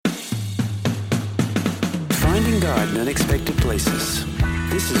Finding God in Unexpected Places.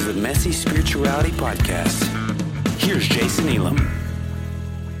 This is the Messy Spirituality Podcast. Here's Jason Elam.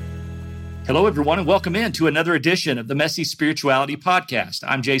 Hello, everyone, and welcome in to another edition of the Messy Spirituality Podcast.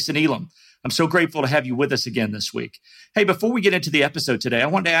 I'm Jason Elam. I'm so grateful to have you with us again this week. Hey, before we get into the episode today, I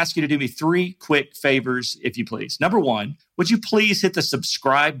wanted to ask you to do me three quick favors, if you please. Number one, would you please hit the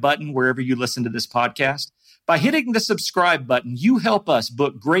subscribe button wherever you listen to this podcast? By hitting the subscribe button, you help us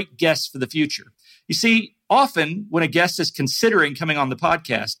book great guests for the future. You see, often when a guest is considering coming on the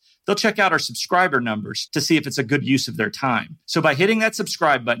podcast, they'll check out our subscriber numbers to see if it's a good use of their time. So by hitting that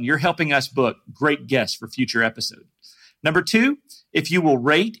subscribe button, you're helping us book great guests for future episodes. Number two, if you will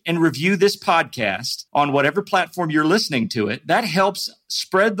rate and review this podcast on whatever platform you're listening to it, that helps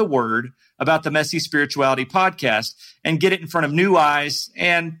spread the word about the Messy Spirituality Podcast and get it in front of new eyes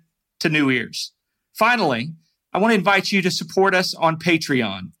and to new ears. Finally, I want to invite you to support us on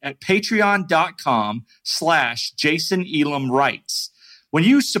Patreon at patreon.com/Jason Elam Writes. When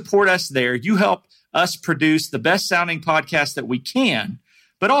you support us there, you help us produce the best sounding podcast that we can,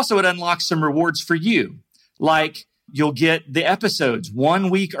 but also it unlocks some rewards for you. Like you'll get the episodes 1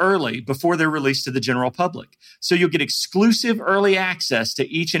 week early before they're released to the general public. So you'll get exclusive early access to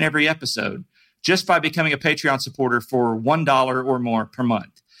each and every episode just by becoming a Patreon supporter for $1 or more per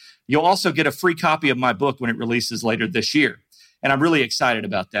month. You'll also get a free copy of my book when it releases later this year. And I'm really excited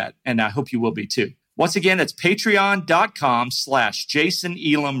about that. And I hope you will be too. Once again, it's patreon.com/Jason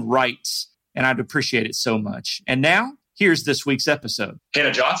Elam Writes. And I'd appreciate it so much. And now, here's this week's episode.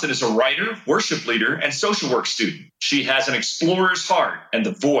 Hannah Johnson is a writer, worship leader, and social work student. She has an explorer's heart and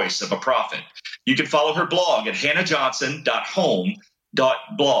the voice of a prophet. You can follow her blog at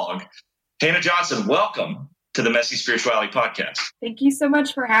hannahjohnson.home.blog. Hannah Johnson, welcome to the Messy Spirituality Podcast. Thank you so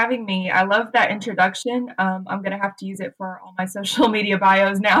much for having me. I love that introduction. I'm going to have to use it for all my social media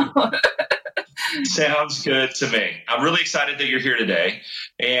bios now. Sounds good to me. I'm really excited that you're here today.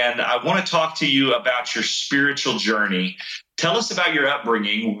 And I want to talk to you about your spiritual journey. Tell us about your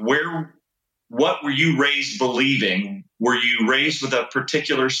upbringing. What were you raised believing? Were you raised with a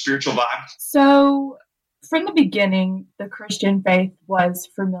particular spiritual vibe? So from the beginning, the Christian faith was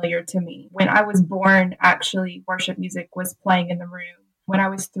familiar to me. When I was born, actually, worship music was playing in the room. When I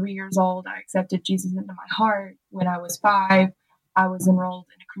was 3 years old, I accepted Jesus into my heart. When I was 5, I was enrolled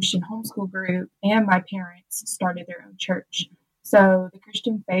in a Christian homeschool group, and my parents started their own church. So the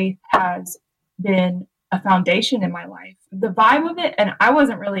Christian faith has been a foundation in my life. The vibe of it, and I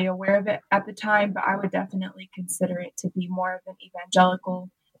wasn't really aware of it at the time, but I would definitely consider it to be more of an evangelical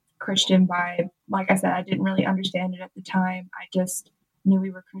Christian vibe. Like I said, I didn't really understand it at the time. I just knew we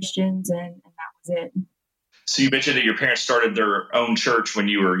were Christians, and that was it. So you mentioned that your parents started their own church when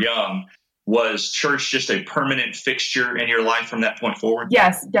you were young. Was church just a permanent fixture in your life from that point forward?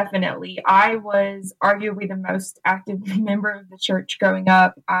 Yes, definitely. I was arguably the most active member of the church growing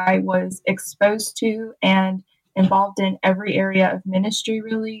up. I was exposed to and involved in every area of ministry,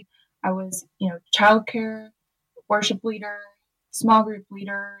 really. I was, childcare, worship leader, small group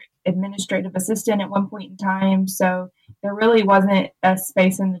leader, administrative assistant at one point in time. So there really wasn't a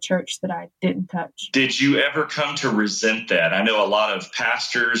space in the church that I didn't touch. Did you ever come to resent that? I know a lot of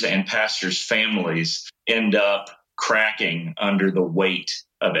pastors and pastors' families end up cracking under the weight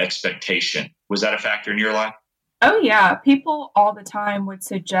of expectation. Was that a factor in your life? Oh, yeah. People all the time would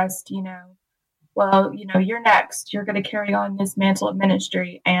suggest, you're next. You're going to carry on this mantle of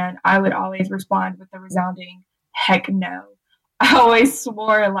ministry. And I would always respond with a resounding heck no. I always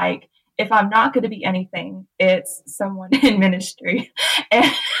swore, if I'm not going to be anything, it's someone in ministry.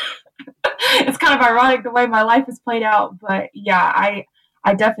 And it's kind of ironic the way my life has played out. But yeah,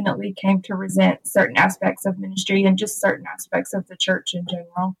 I definitely came to resent certain aspects of ministry and just certain aspects of the church in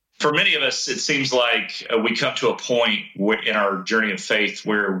general. For many of us, it seems like we come to a point in our journey of faith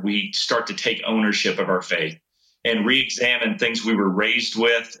where we start to take ownership of our faith and re-examine things we were raised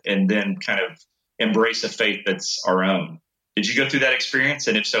with and then kind of embrace a faith that's our own. Did you go through that experience?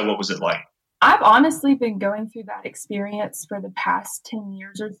 And if so, what was it like? I've honestly been going through that experience for the past 10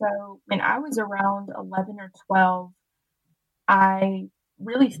 years or so. When I was around 11 or 12, I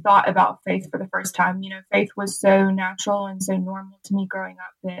really thought about faith for the first time. Faith was so natural and so normal to me growing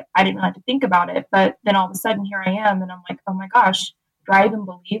up that I didn't really have to think about it. But then all of a sudden, here I am, and I'm like, oh my gosh, do I even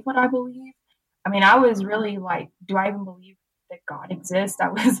believe what I believe? I mean, I was really like, do I even believe that God exists? I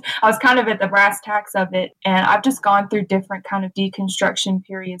was kind of at the brass tacks of it. And I've just gone through different kind of deconstruction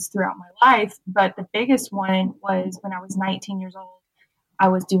periods throughout my life. But the biggest one was when I was 19 years old. I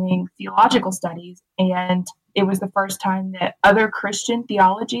was doing theological studies, and it was the first time that other Christian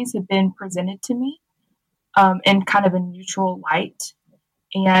theologies had been presented to me in kind of a neutral light.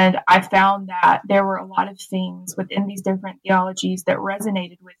 And I found that there were a lot of things within these different theologies that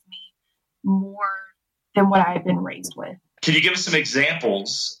resonated with me more than what I had been raised with. Can you give us some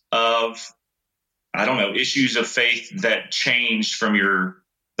examples of, I don't know, issues of faith that changed from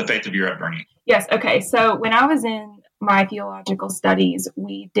the faith of your upbringing? Yes. Okay. So when I was in my theological studies,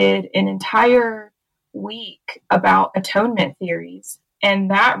 we did an entire week about atonement theories.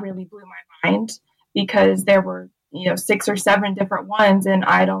 And that really blew my mind because there were, 6 or 7 different ones. And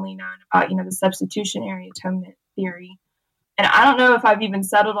I'd only known about, the substitutionary atonement theory. And I don't know if I've even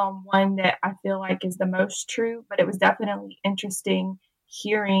settled on one that I feel like is the most true, but it was definitely interesting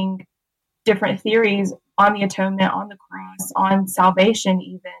hearing different theories on the atonement, on the cross, on salvation,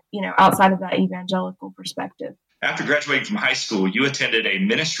 even, outside of that evangelical perspective. After graduating from high school, you attended a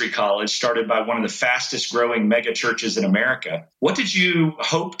ministry college started by one of the fastest growing mega churches in America. What did you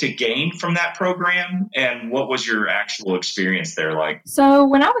hope to gain from that program, and what was your actual experience there like? So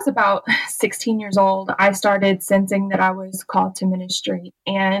when I was about 16 years old, I started sensing that I was called to ministry,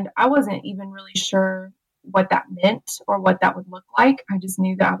 and I wasn't even really sure what that meant or what that would look like. I just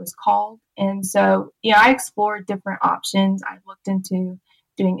knew that I was called. And so, I explored different options. I looked into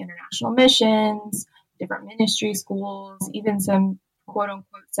doing international missions, different ministry schools, even some quote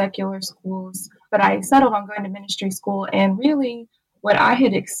unquote secular schools. But I settled on going to ministry school. And really what I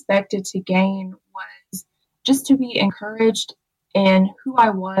had expected to gain was just to be encouraged in who I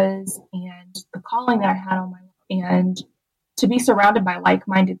was and the calling that I had on my life, and to be surrounded by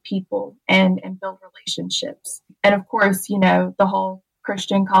like-minded people and build relationships. And of course, the whole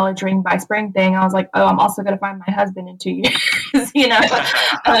Christian college ring by spring thing, I was like, oh, I'm also going to find my husband in 2 years,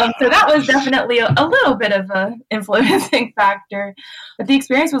 So that was definitely a little bit of a influencing factor. But the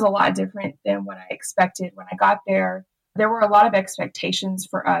experience was a lot different than what I expected. When I got there, there were a lot of expectations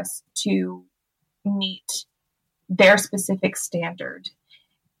for us to meet their specific standard.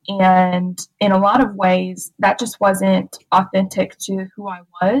 And in a lot of ways, that just wasn't authentic to who I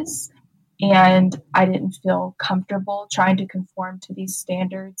was. And I didn't feel comfortable trying to conform to these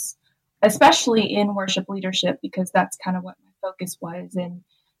standards, especially in worship leadership, because that's kind of what my focus was. And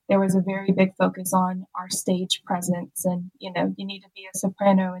there was a very big focus on our stage presence. And, you need to be a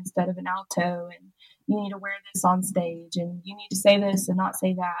soprano instead of an alto. And you need to wear this on stage. And you need to say this and not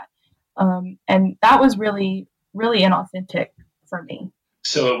say that. And that was really, really inauthentic for me.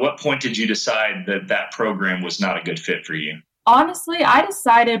 So at what point did you decide that program was not a good fit for you? Honestly, I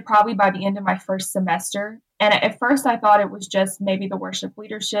decided probably by the end of my first semester. And at first I thought it was just maybe the worship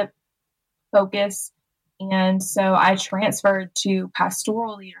leadership focus. And so I transferred to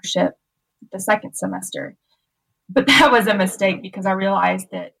pastoral leadership the second semester. But that was a mistake because I realized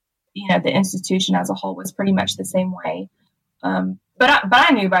that, the institution as a whole was pretty much the same way. But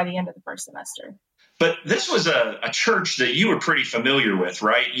I knew by the end of the first semester. But this was a church that you were pretty familiar with,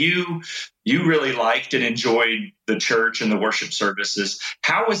 right? You really liked and enjoyed the church and the worship services.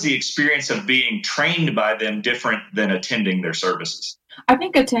 How was the experience of being trained by them different than attending their services? I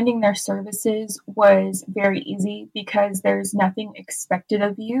think attending their services was very easy because there's nothing expected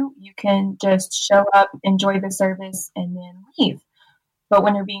of you. You can just show up, enjoy the service, and then leave. But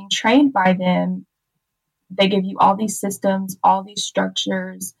when you're being trained by them, they give you all these systems, all these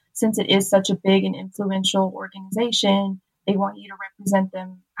structures. Since it is such a big and influential organization, they want you to represent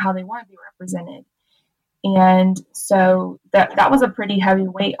them how they want to be represented. And so that was a pretty heavy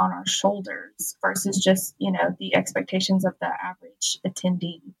weight on our shoulders versus just, the expectations of the average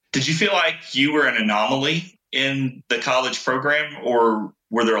attendee. Did you feel like you were an anomaly in the college program, or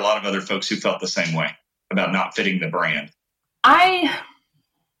were there a lot of other folks who felt the same way about not fitting the brand?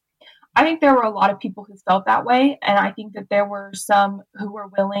 I think there were a lot of people who felt that way, and I think that there were some who were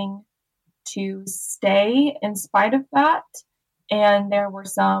willing to stay in spite of that, and there were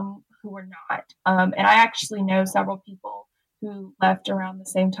some who were not. And I actually know several people who left around the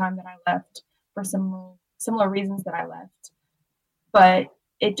same time that I left for similar reasons that I left. But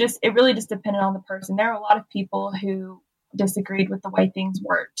it really just depended on the person. There are a lot of people who disagreed with the way things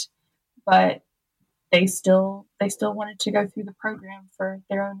worked, but they still wanted to go through the program for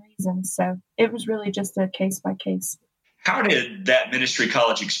their own reasons. So it was really just a case by case. How did that ministry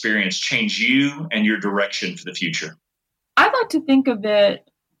college experience change you and your direction for the future? I like to think of it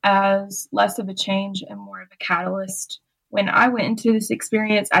as less of a change and more of a catalyst. When I went into this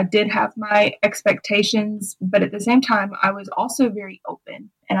experience, I did have my expectations, but at the same time, I was also very open.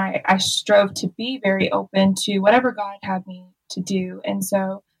 And I strove to be very open to whatever God had me to do. And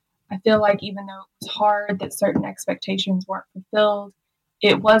so I feel like even though it was hard that certain expectations weren't fulfilled,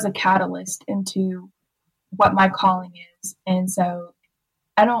 it was a catalyst into what my calling is. And so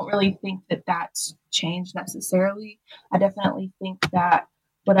I don't really think that that's changed necessarily. I definitely think that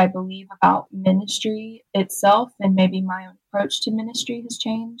what I believe about ministry itself, and maybe my own approach to ministry has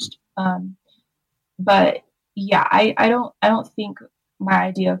changed. But yeah, I don't think my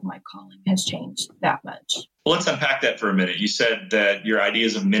idea of my calling has changed that much. Well, let's unpack that for a minute. You said that your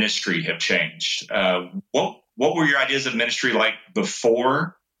ideas of ministry have changed. What were your ideas of ministry like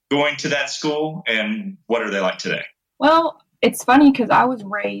before going to that school, and what are they like today? Well, it's funny because I was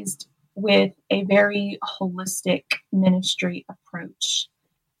raised with a very holistic ministry approach.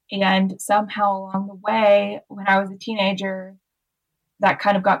 And somehow along the way, when I was a teenager, that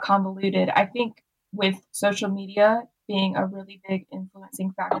kind of got convoluted. I think with social media being a really big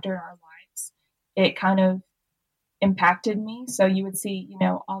influencing factor in our lives, it kind of impacted me. So you would see,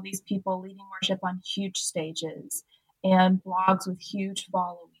 all these people leading worship on huge stages and blogs with huge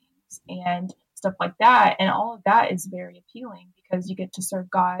followings and stuff like that. And all of that is very appealing because you get to serve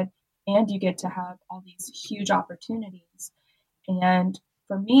God and you get to have all these huge opportunities. And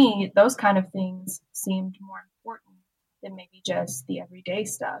for me, those kind of things seemed more important than maybe just the everyday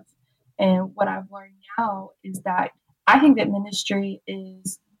stuff. And what I've learned now is that I think that ministry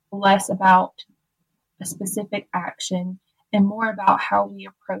is less about a specific action and more about how we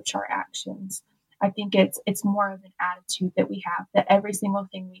approach our actions. I think it's more of an attitude that we have, that every single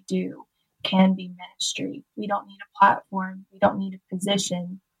thing we do can be ministry. We don't need a platform. We don't need a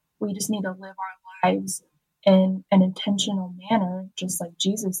position. We just need to live our lives in an intentional manner, just like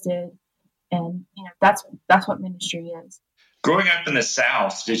Jesus did. And, that's what ministry is. Growing up in the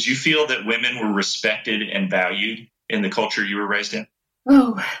South, did you feel that women were respected and valued in the culture you were raised in?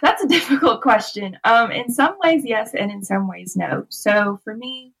 Oh, that's a difficult question. In some ways, yes, and in some ways, no. So for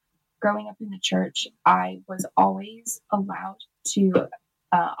me, growing up in the church, I was always allowed to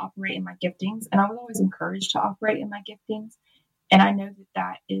operate in my giftings, and I was always encouraged to operate in my giftings. And I know that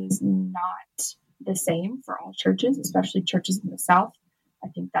that is not the same for all churches, especially churches in the South. I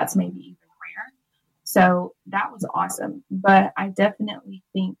think that's maybe even rare. So that was awesome. But I definitely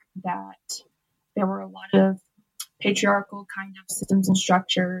think that there were a lot of patriarchal kind of systems and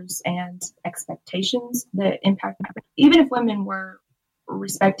structures and expectations that impacted. Even if women were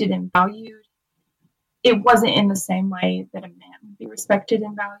respected and valued, it wasn't in the same way that a man would be respected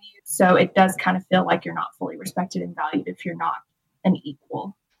and valued. So it does kind of feel like you're not fully respected and valued if you're not an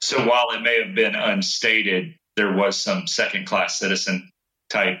equal. So while it may have been unstated, there was some second-class citizen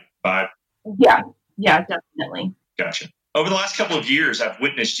type vibe? Yeah, definitely. Gotcha. Over the last couple of years, I've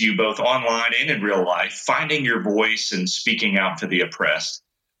witnessed you both online and in real life, finding your voice and speaking out to the oppressed.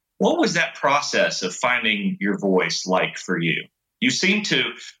 What was that process of finding your voice like for you? You seem to,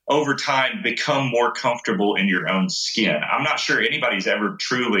 over time, become more comfortable in your own skin. I'm not sure anybody's ever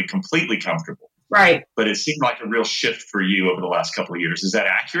truly, completely comfortable. Right. But it seemed like a real shift for you over the last couple of years. Is that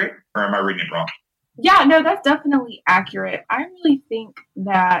accurate, or am I reading it wrong? Yeah, no, that's definitely accurate. I think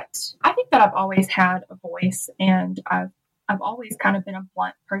that I've always had a voice, and I've always kind of been a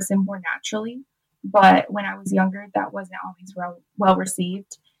blunt person more naturally. But when I was younger, that wasn't always well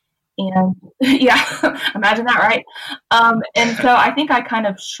received. And yeah, imagine that, right? And so I think I kind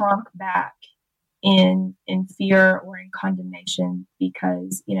of shrunk back in fear or in condemnation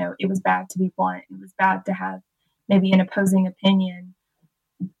because, it was bad to be blunt. It was bad to have maybe an opposing opinion.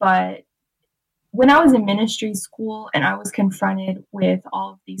 But when I was in ministry school and I was confronted with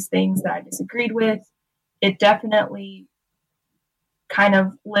all of these things that I disagreed with, it definitely kind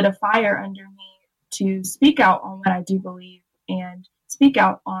of lit a fire under me to speak out on what I do believe and speak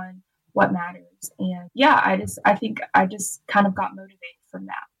out on what matters. And yeah, I think I just kind of got motivated from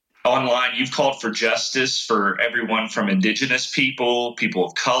that. Online, you've called for justice for everyone from Indigenous people, people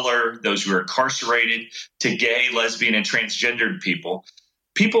of color, those who are incarcerated, to gay, lesbian, and transgendered people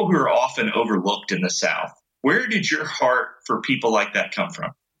who are often overlooked in the South. Where did your heart for people like that come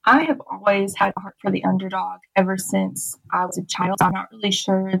from? I have always had a heart for the underdog ever since I was a child. I'm not really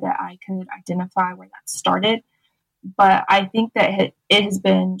sure that I could identify where that started, but I think that it has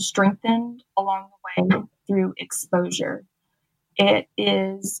been strengthened along the way through exposure. It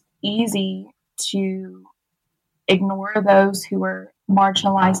is easy to ignore those who are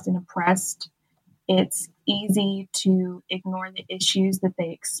marginalized and oppressed. It's easy to ignore the issues that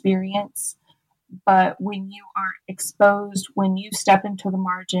they experience. But when you are exposed, when you step into the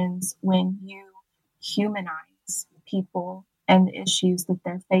margins, when you humanize people and the issues that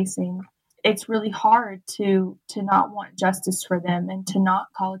they're facing, it's really hard to not want justice for them and to not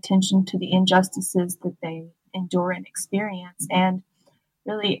call attention to the injustices that they endure and experience. And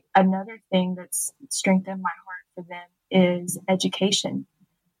really another thing that's strengthened my heart for them is education,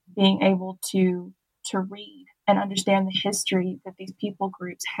 being able to read and understand the history that these people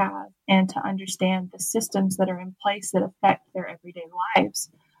groups have, and to understand the systems that are in place that affect their everyday lives.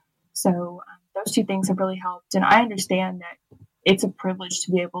 So those two things have really helped. And I understand that it's a privilege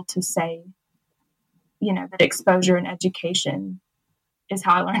to be able to say, that exposure and education is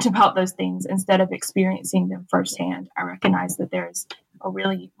how I learned about those things instead of experiencing them firsthand. I recognize that there's a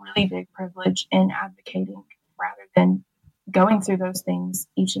really, really big privilege in advocating rather than going through those things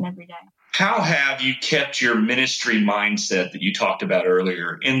each and every day. How have you kept your ministry mindset that you talked about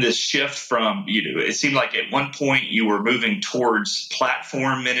earlier in this shift from, it seemed like at one point you were moving towards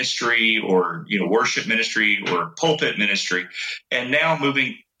platform ministry or, worship ministry or pulpit ministry, and now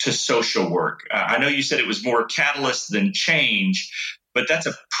moving to social work? I know you said it was more catalyst than change, but that's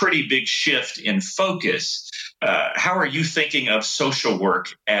a pretty big shift in focus. How are you thinking of social work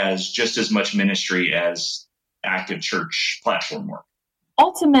as just as much ministry as active church platform work?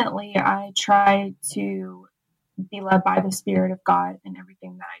 Ultimately, I try to be led by the Spirit of God in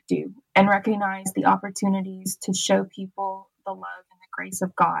everything that I do and recognize the opportunities to show people the love and the grace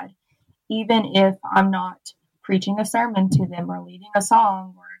of God, even if I'm not preaching a sermon to them or leading a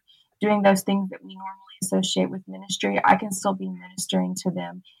song or doing those things that we normally associate with ministry. I can still be ministering to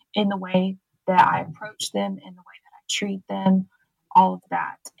them in the way that I approach them, in the way that I treat them, all of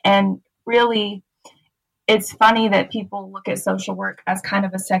that. And really, it's funny that people look at social work as kind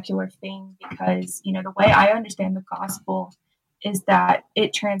of a secular thing because, the way I understand the gospel is that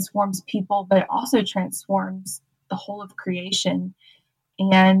it transforms people, but it also transforms the whole of creation.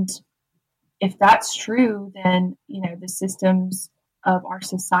 And if that's true, then, the systems of our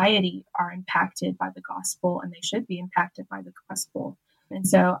society are impacted by the gospel, and they should be impacted by the gospel. And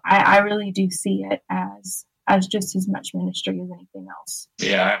so I really do see it as just as much ministry as anything else.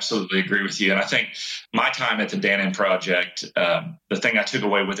 Yeah, I absolutely agree with you. And I think my time at the Dannon Project, the thing I took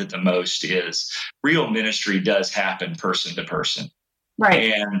away with it the most is real ministry does happen person to person.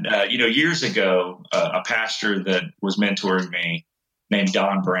 Right. And, years ago, a pastor that was mentoring me named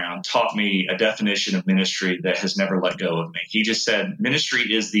Don Brown taught me a definition of ministry that has never let go of me. He just said, ministry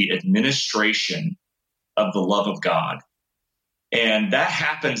is the administration of the love of God. And that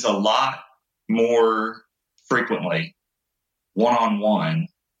happens a lot more frequently one-on-one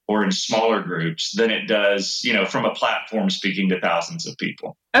or in smaller groups than it does, from a platform speaking to thousands of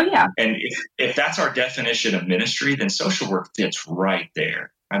people. Oh, yeah. And if that's our definition of ministry, then social work fits right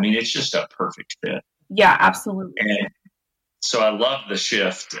there. I mean, it's just a perfect fit. Yeah, absolutely. And so I love the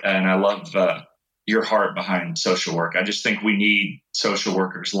shift, and I love your heart behind social work. I just think we need social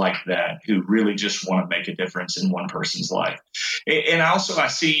workers like that who really just want to make a difference in one person's life. And also I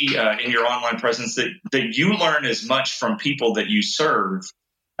see in your online presence that you learn as much from people that you serve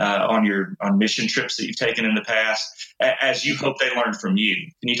on mission trips that you've taken in the past as you hope they learn from you.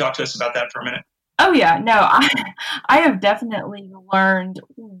 Can you talk to us about that for a minute? Oh, yeah. No, I have definitely learned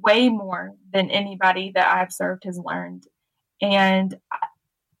way more than anybody that I've served has learned. And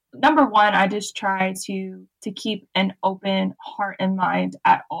number one, I just try to keep an open heart and mind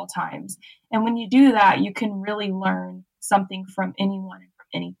at all times. And when you do that, you can really learn something from anyone and from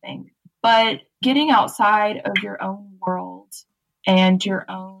anything. But getting outside of your own world and your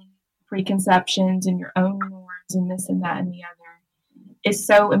own preconceptions and your own norms and this and that and the other is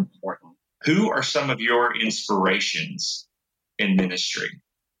so important. Who are some of your inspirations in ministry?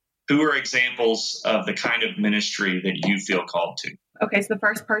 Who are examples of the kind of ministry that you feel called to? Okay, so the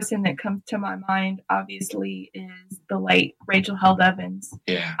first person that comes to my mind, obviously, is the late Rachel Held Evans.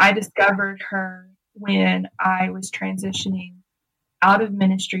 Yeah. I discovered her when I was transitioning out of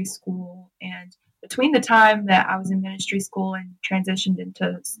ministry school. And between the time that I was in ministry school and transitioned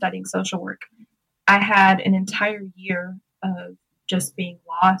into studying social work, I had an entire year of just being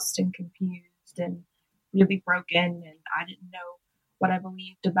lost and confused and really broken. And I didn't know what I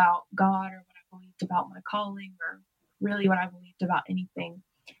believed about God or what I believed about my calling or really what I believed about anything.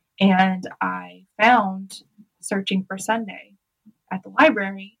 And I found Searching for Sunday at the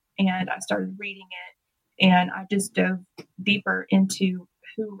library, and I started reading it, and I just dove deeper into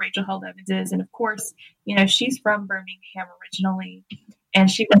who Rachel Held Evans is. And of course, she's from Birmingham originally, and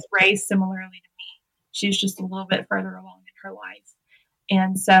she was raised similarly to me. She's just a little bit further along in her life.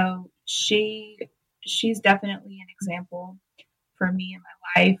 And so she's definitely an example for me in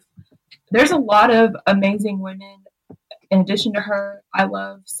my life. There's a lot of amazing women. In addition to her, I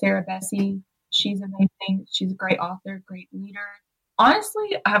love Sarah Bessey. She's amazing. She's a great author, great leader.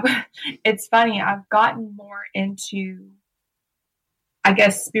 Honestly, it's funny. I've gotten more into, I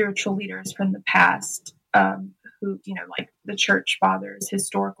guess, spiritual leaders from the past who, like the church fathers,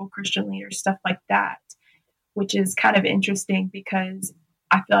 historical Christian leaders, stuff like that, which is kind of interesting because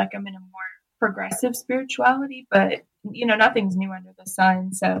I feel like I'm in a more progressive spirituality, but nothing's new under the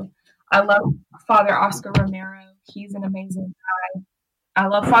sun. So I love Father Oscar Romero. He's an amazing guy. I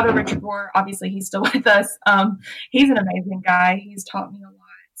love Father Richard Rohr. Obviously, he's still with us. He's an amazing guy. He's taught me a lot.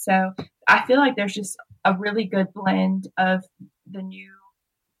 So I feel like there's just a really good blend of the new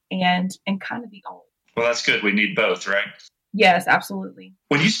and kind of the old. Well, that's good. We need both, right? Yes, absolutely.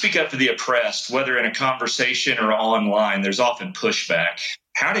 When you speak up for the oppressed, whether in a conversation or online, there's often pushback.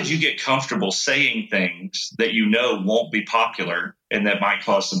 How did you get comfortable saying things that won't be popular and that might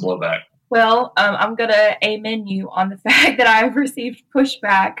cause some blowback? Well, I'm going to amen you on the fact that I've received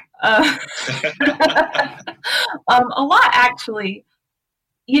pushback. A lot, actually.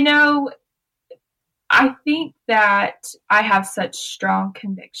 I think that I have such strong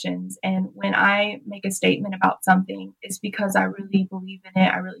convictions, and when I make a statement about something, it's because I really believe in it.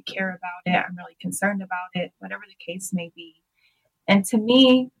 I really care about it. I'm really concerned about it, whatever the case may be. And to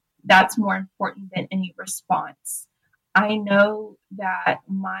me, that's more important than any response. I know that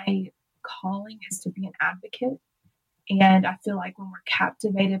my calling is to be an advocate, and I feel like when we're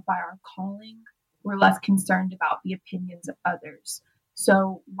captivated by our calling, we're less concerned about the opinions of others.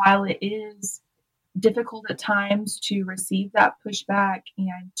 So while it is difficult at times to receive that pushback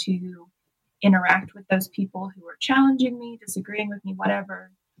and to interact with those people who are challenging me, disagreeing with me, whatever,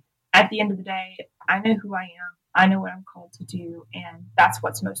 at the end of the day, I know who I am. I know what I'm called to do, and that's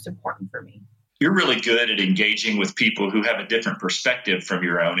what's most important for me. You're really good at engaging with people who have a different perspective from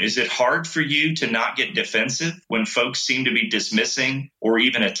your own. Is it hard for you to not get defensive when folks seem to be dismissing or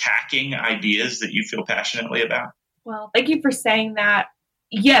even attacking ideas that you feel passionately about? Well, thank you for saying that.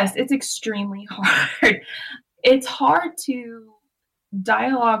 Yes, it's extremely hard. It's hard to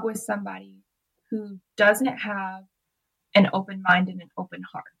dialogue with somebody who doesn't have an open mind and an open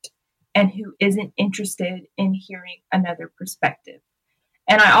heart, and who isn't interested in hearing another perspective.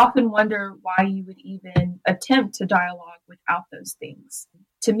 And I often wonder why you would even attempt to dialogue without those things.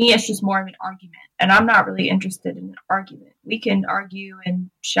 To me, it's just more of an argument, and I'm not really interested in an argument. We can argue and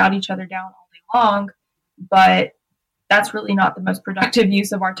shout each other down all day long, but that's really not the most productive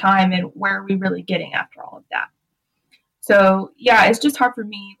use of our time, and where are we really getting after all of that? So yeah, it's just hard for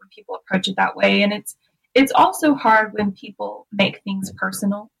me when people approach it that way. And it's also hard when people make things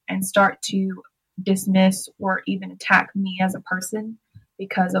personal and start to dismiss or even attack me as a person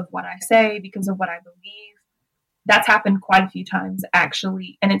because of what I say, because of what I believe. That's happened quite a few times,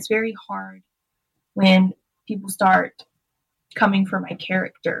 actually. And it's very hard when people start coming for my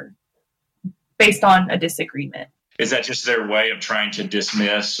character based on a disagreement. Is that just their way of trying to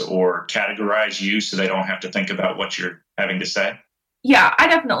dismiss or categorize you so they don't have to think about what you're having to say? Yeah, I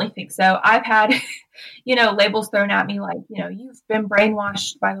definitely think so. I've had, labels thrown at me like, you've been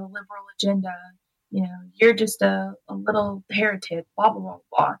brainwashed by the liberal agenda. You're just a little heretic, blah, blah, blah,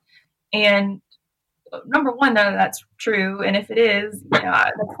 blah. And number one, none of that's true. And if it is,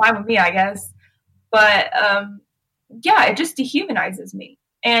 that's fine with me, I guess. But it just dehumanizes me.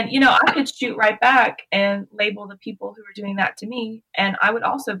 And, I could shoot right back and label the people who are doing that to me, and I would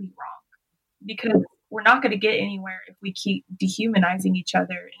also be wrong, because we're not going to get anywhere if we keep dehumanizing each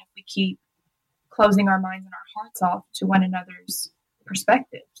other and if we keep closing our minds and our hearts off to one another's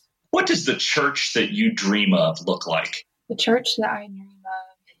perspectives. What does the church that you dream of look like? The church that I dream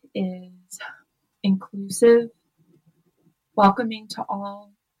of is inclusive, welcoming to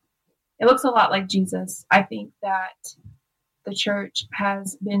all. It looks a lot like Jesus. I think that the church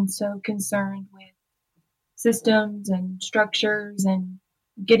has been so concerned with systems and structures and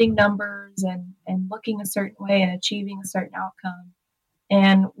getting numbers and looking a certain way and achieving a certain outcome.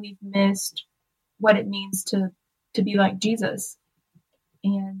 And we've missed what it means to be like Jesus.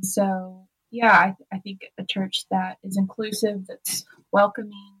 And so, I think a church that is inclusive, that's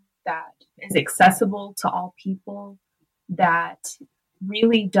welcoming, that is accessible to all people, that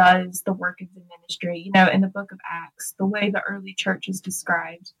really does the work of the ministry. In the book of Acts, the way the early church is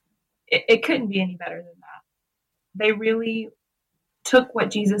described, it couldn't be any better than that. They really took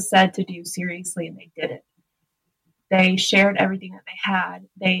what Jesus said to do seriously, and they did it. They shared everything that they had.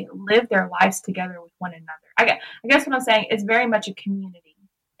 They lived their lives together with one another. I guess what I'm saying is very much a community,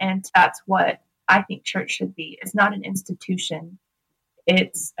 and that's what I think church should be. It's not an institution.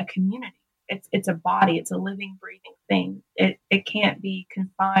 It's a community. It's a body. It's a living, breathing thing. It can't be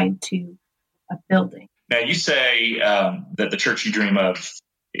confined to a building. Now, you say that the church you dream of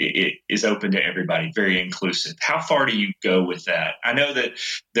is open to everybody, very inclusive. How far do you go with that? I know that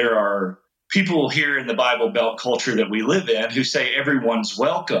there are people here in the Bible Belt culture that we live in who say everyone's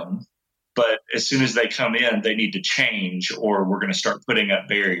welcome, but as soon as they come in, they need to change, or we're going to start putting up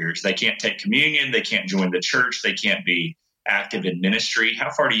barriers. They can't take communion. They can't join the church. They can't be active in ministry. How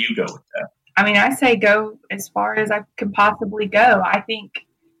far do you go with that? I mean, I say go as far as I can possibly go. I think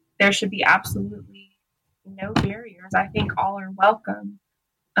there should be absolutely no barriers. I think all are welcome.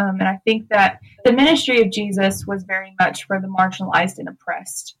 And I think that the ministry of Jesus was very much for the marginalized and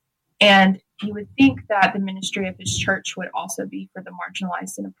oppressed. And you would think that the ministry of his church would also be for the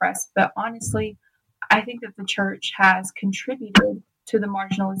marginalized and oppressed. But honestly, I think that the church has contributed to the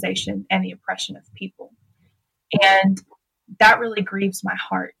marginalization and the oppression of people. And that really grieves my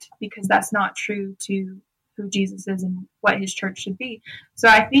heart, because that's not true to who Jesus is and what his church should be. So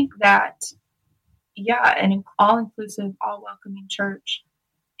I think that, an all-inclusive, all-welcoming church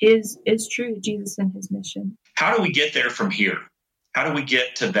is true to Jesus and his mission. How do we get there from here? How do we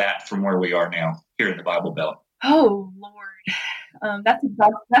get to that from where we are now here in the Bible Belt? Oh, Lord.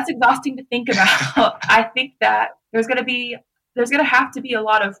 That's exhausting to think about. I think that there's going to have to be a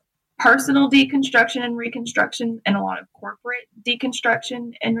lot of personal deconstruction and reconstruction, and a lot of corporate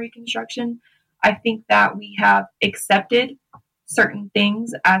deconstruction and reconstruction. I think that we have accepted certain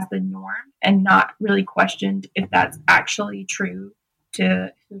things as the norm and not really questioned if that's actually true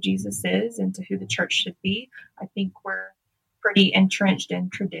to who Jesus is and to who the church should be. I think we're pretty entrenched in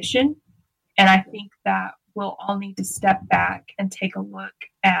tradition, and I think that we'll all need to step back and take a look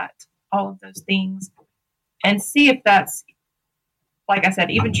at all of those things and see if that's, like I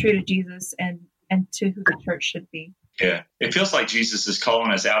said, even true to Jesus and to who the church should be. Yeah, it feels like Jesus is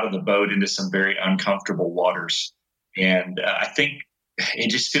calling us out of the boat into some very uncomfortable waters. And I think it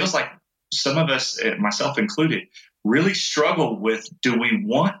just feels like some of us, myself included, really struggle with, do we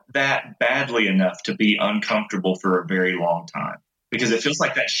want that badly enough to be uncomfortable for a very long time? Because it feels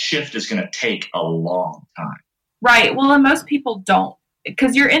like that shift is going to take a long time. Right. Well, and most people don't,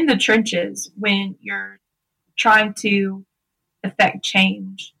 because you're in the trenches when you're trying to affect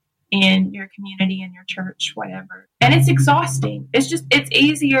change in your community, in your church, whatever. And it's exhausting. It's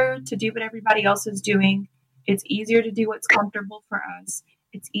easier to do what everybody else is doing. It's easier to do what's comfortable for us.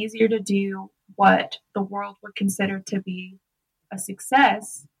 It's easier to do what the world would consider to be a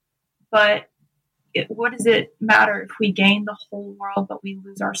success. But what does it matter if we gain the whole world, but we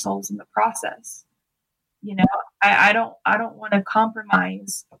lose our souls in the process? You know, I don't want to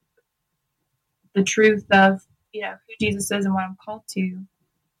compromise the truth of, who Jesus is and what I'm called to,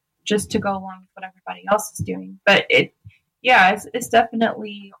 just to go along with what everybody else is doing. But it's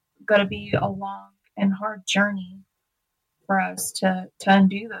definitely going to be a long and hard journey for us to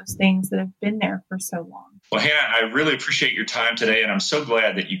undo those things that have been there for so long. Well, Hannah, I really appreciate your time today, and I'm so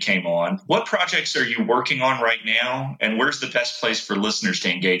glad that you came on. What projects are you working on right now, and where's the best place for listeners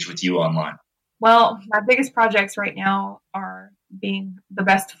to engage with you online? Well, my biggest projects right now are being the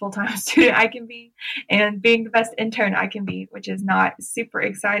best full-time student I can be and being the best intern I can be, which is not super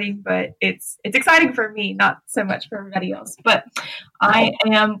exciting, but it's exciting for me, not so much for everybody else. But I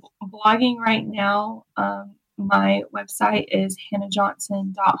am blogging right now. My website is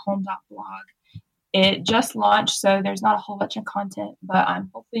hannahjohnson.home.blog. It just launched, so there's not a whole bunch of content, but I'm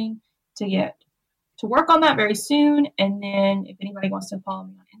hoping to get to work on that very soon. And then if anybody wants to follow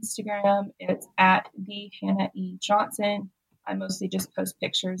me on Instagram, it's at the Hannah E. Johnson. I mostly just post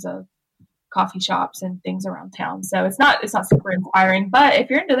pictures of coffee shops and things around town. So it's not super inspiring, but if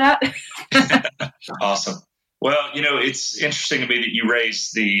you're into that. Awesome. Well, it's interesting to me that you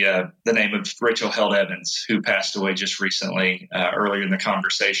raised the name of Rachel Held Evans, who passed away just recently, earlier in the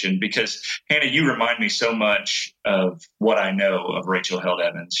conversation, because Hannah, you remind me so much of what I know of Rachel Held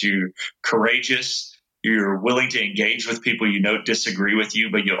Evans. You're courageous. You're willing to engage with people disagree with you,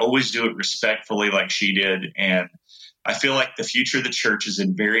 but you always do it respectfully like she did. And I feel like the future of the church is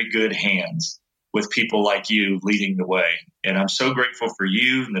in very good hands with people like you leading the way. And I'm so grateful for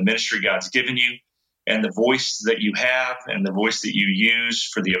you and the ministry God's given you and the voice that you have and the voice that you use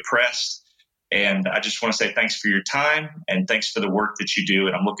for the oppressed. And I just want to say thanks for your time and thanks for the work that you do.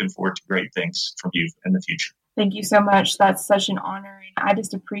 And I'm looking forward to great things from you in the future. Thank you so much. That's such an honor. And I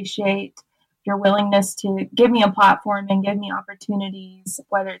just appreciate your willingness to give me a platform and give me opportunities,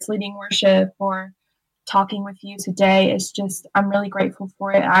 whether it's leading worship or talking with you today. It's just, I'm really grateful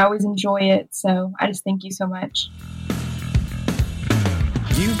for it. I always enjoy it. So I just thank you so much.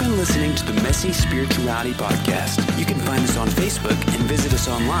 You've been listening to the Messy Spirituality Podcast. You can find us on Facebook and visit us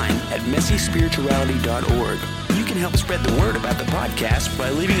online at messyspirituality.org. You can help spread the word about the podcast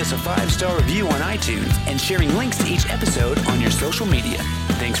by leaving us a 5-star review on iTunes and sharing links to each episode on your social media.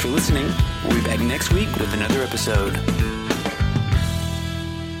 Thanks for listening. We'll be back next week with another episode.